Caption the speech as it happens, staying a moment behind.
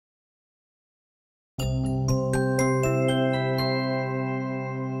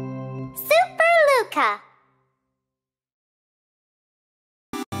Luca.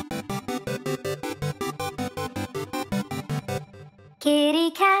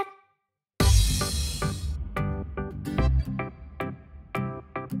 Kitty cat.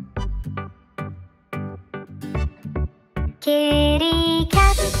 Kitty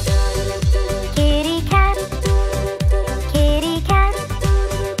cat. Kitty cat. Kitty cat.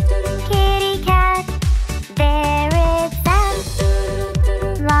 Kitty cat. There it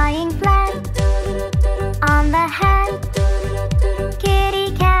sat, lying flat on the hat.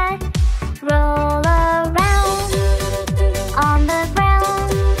 Kitty cat. Roll around on the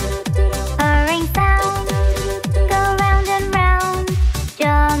ground. Purring sound. Go round and round.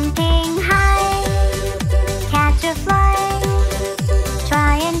 Jumping high. Catch a fly.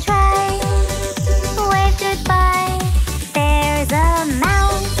 Try and try. Wave goodbye. There's a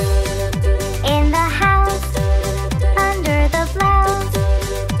mouse in the house. Under the blouse.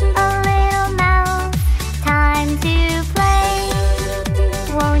 A little mouse. Time to play.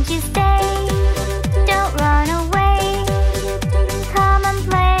 Won't you stay? Don't run away. Come and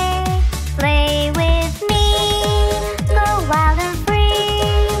play. Play with me. Go wild and free.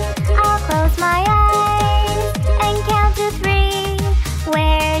 I'll close my eyes and count to 3.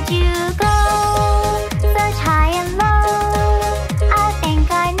 Where'd you go? Such high and low. I think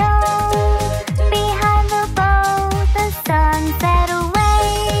I know. Behind the bow, the sun set away.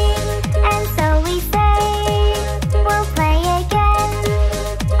 And so we say, we'll play again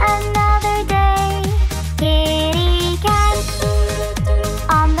another day. Kitty cat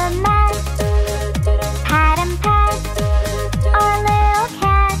on the mat. Pat and pat our little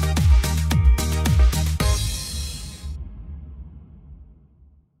cat.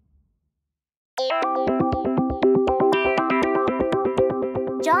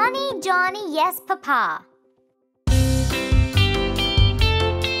 Johny, Johny, yes, Papa.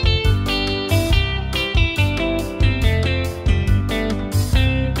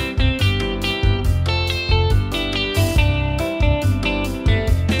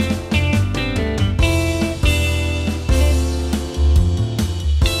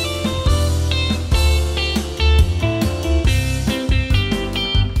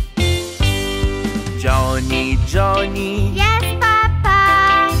 Johny, Johny, Yes,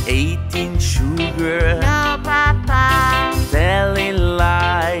 Papa. eating sugar, No, Papa. telling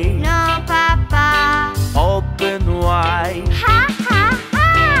lie, No, Papa. open wide. Ha, ha,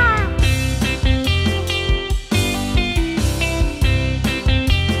 ha.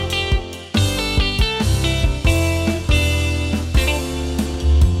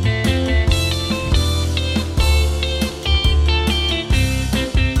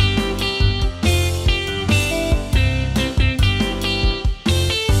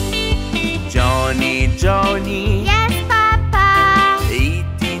 Johny, Johny, Yes, Papa.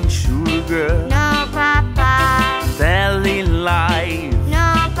 eating sugar, No, Papa. telling lies, No,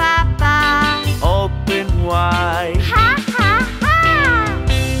 Papa. open wide. Ha, ha, ha.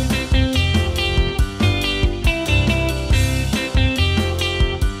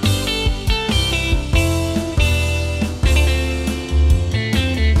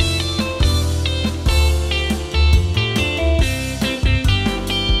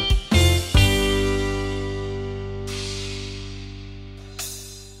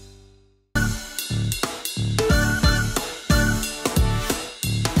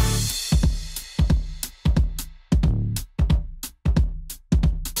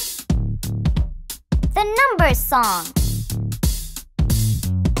 The Numbers Song.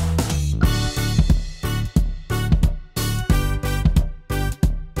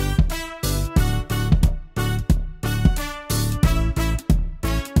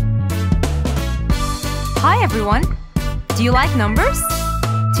 Hi everyone! Do you like numbers?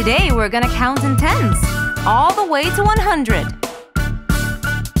 Today we're gonna count in tens, all the way to 100.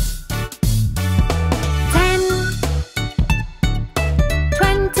 10,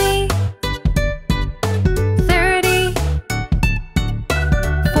 20, 30,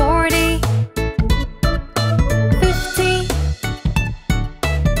 40, 50,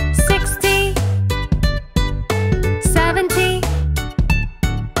 60, 70,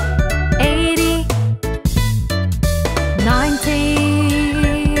 80, 90,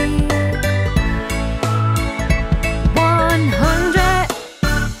 100.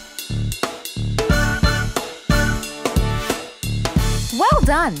 Well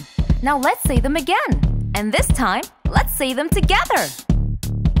done! Now let's say them again. And this time, let's say them together.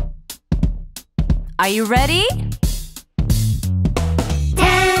 Are you ready?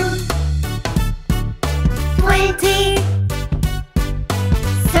 10, 20,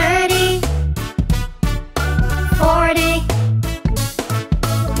 30, 40,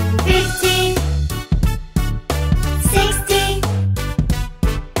 50,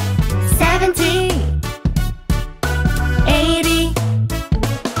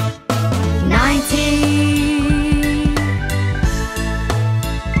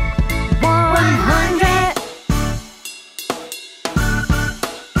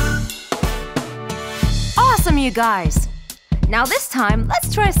 you guys. Now this time,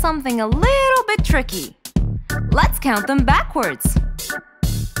 let's try something a little bit tricky. Let's count them backwards.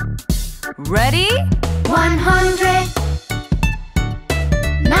 Ready? 100,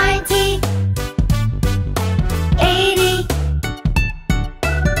 90, 80,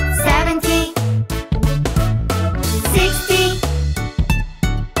 70, 60,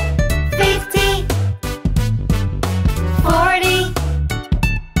 50, 40,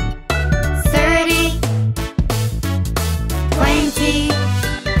 30, 20, 10.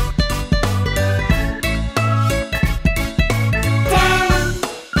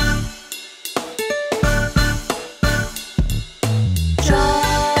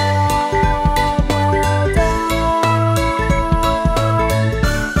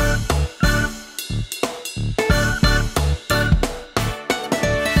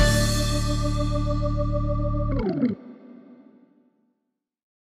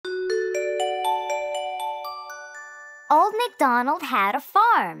 Old Macdonald had a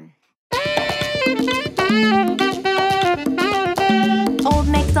farm. Old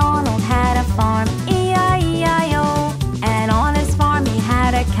Macdonald had a farm, E-I-E-I-O. And on his farm he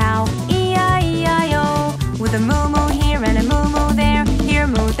had a cow, E-I-E-I-O. With a moo-moo here and a moo-moo there, here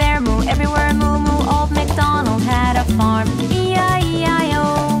moo, there moo, everywhere moo-moo. Old Macdonald had a farm,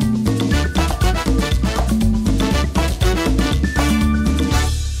 E-I-E-I-O.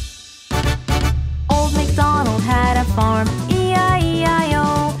 Old Macdonald had a farm,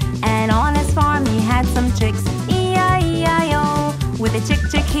 E-I-E-I-O. And on his farm he had some chicks, E-I-E-I-O. With a chick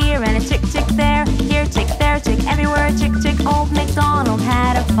chick here and a chick chick there, here chick, there chick, everywhere chick chick. Old Macdonald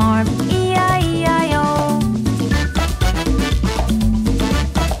had a farm, E-I-E-I-O.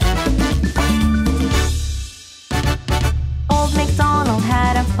 Old Macdonald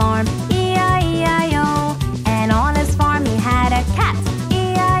had a farm, E-I-E-I-O. And on his farm he had a cat,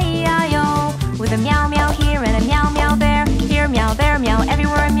 E-I-E-I-O. With a meow meow here and a meow meow there, here meow, there meow,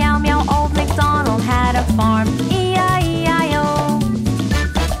 everywhere meow meow. Old Macdonald had a farm, E-I-E-I-O.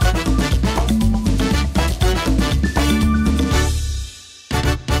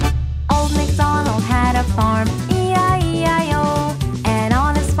 Old Macdonald had a farm, E-I-E-I-O. And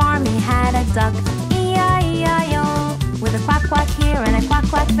on his farm he had a duck, E-I-E-I-O. With a quack quack here and a quack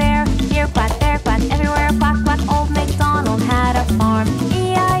quack there, here quack, there quack, everywhere quack quack. Old Macdonald had a farm,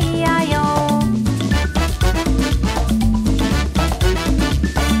 E-I-E-I-O.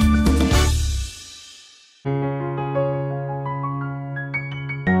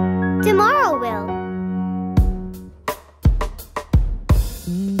 Tomorrow will.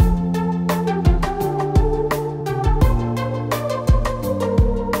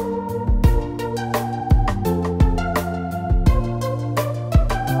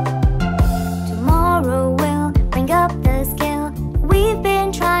 Tomorrow will bring up the skill we've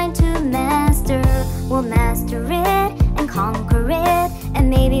been trying to master. We'll master it and conquer it, and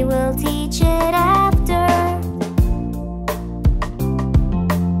maybe we'll teach it after.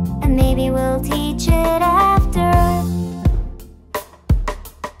 And maybe we'll teach it after.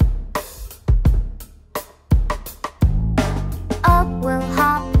 Up we'll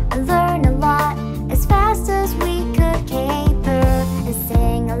hop and learn a lot as fast as we could caper, and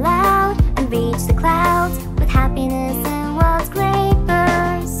sing aloud and reach the clouds with happiness and wild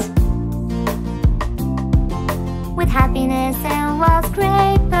scrapers. With happiness and wild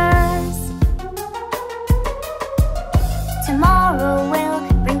scrapers. Tomorrow will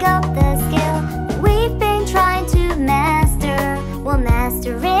bring up the skill we've been trying to master. We'll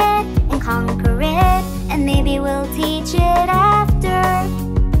master it and conquer it, and maybe we'll teach it after.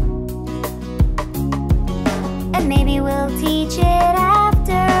 And maybe we'll teach it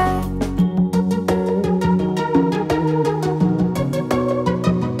after.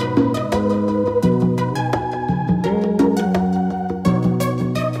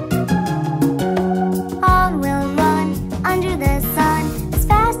 On we'll run under the sun as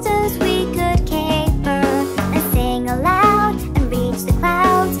fast as we could caper, and sing aloud and reach the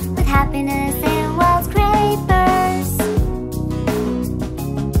clouds with happiness and wild scrapers.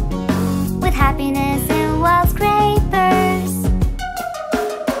 With happiness and wild scrapers.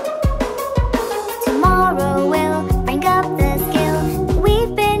 Tomorrow will bring up the skill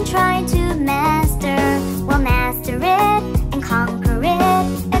we've been trying to master. We'll master it and conquer it,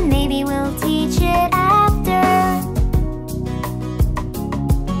 and maybe we'll teach it after.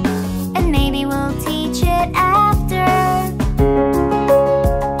 And maybe we'll teach it after.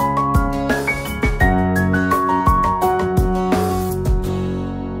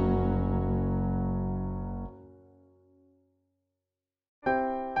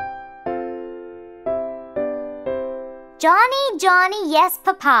 Johny, Johny, yes,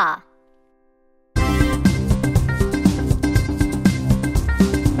 Papa.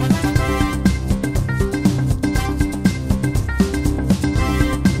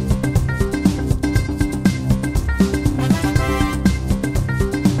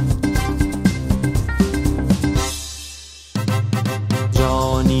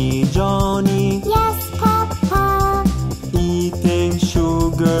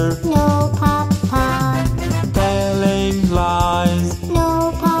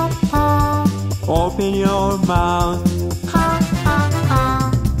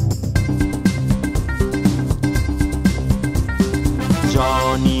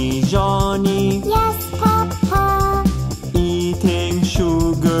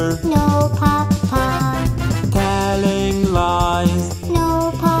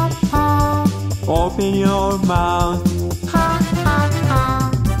 open your mouth. Ha ha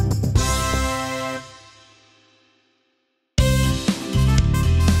ha.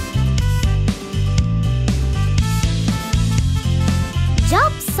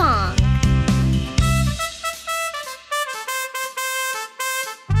 Job song.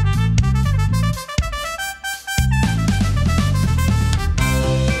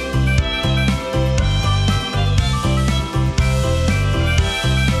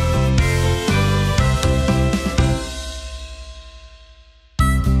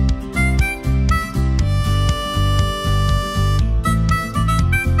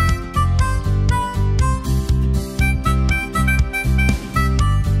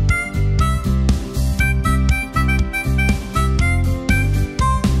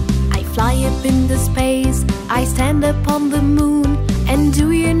 In the space, I stand upon the moon. And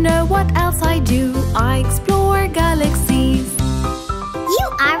do you know what else I do? I explore galaxies. You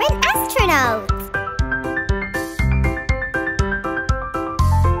are an astronaut.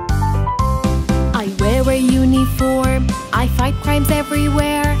 I wear a uniform, I fight crimes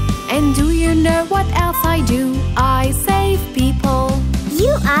everywhere. And do you know what else I do? I save people.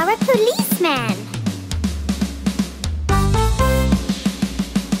 You are a policeman.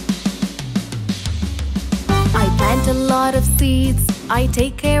 I plant a lot of seeds, I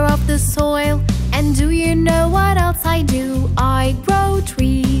take care of the soil. And do you know what else I do? I grow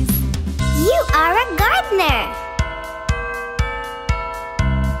trees. You are a gardener.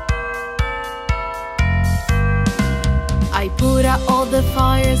 I put out all the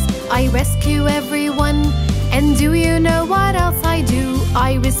fires, I rescue everyone. And do you know what else I do?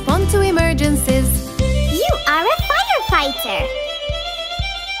 I respond to emergencies. You are a firefighter.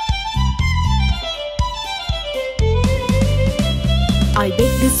 I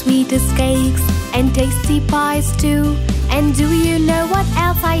bake the sweetest cakes and tasty pies too. And do you know what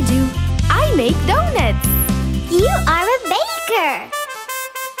else I do? I make donuts. You are a baker.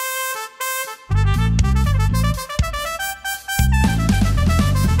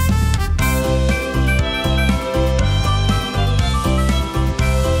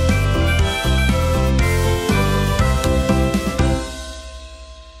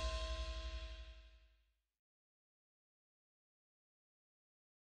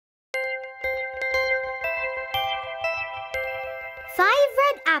 Five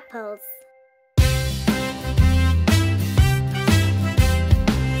red apples.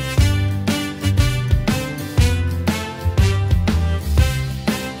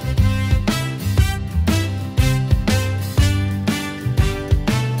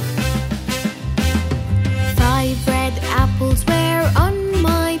 Five red apples were on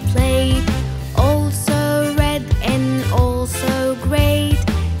my plate, also red and also great.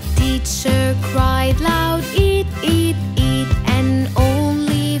 Teacher cried loud, eat, eat, eat, and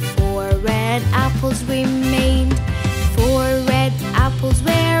only 4 red apples remained. 4 red apples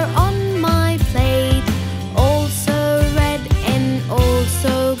were on my plate, also red and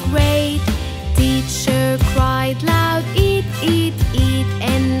also great. Teacher cried loud, eat, eat, eat,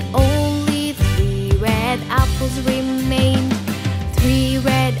 and only 3 red apples remained. 3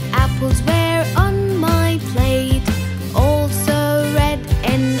 red apples were on my plate, also red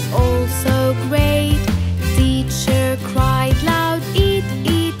and also great. Teacher cried loud, eat,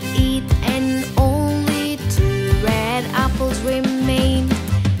 eat, eat, and only 2 red apples remained.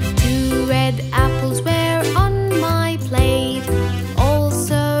 2 red apples were on my plate,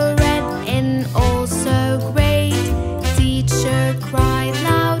 also red and also great. Teacher cried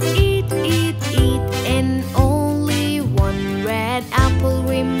loud, eat, eat, eat, and only 1 red apple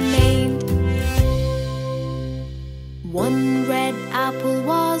remained. 1 red apple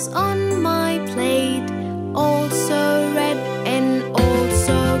was on my plate,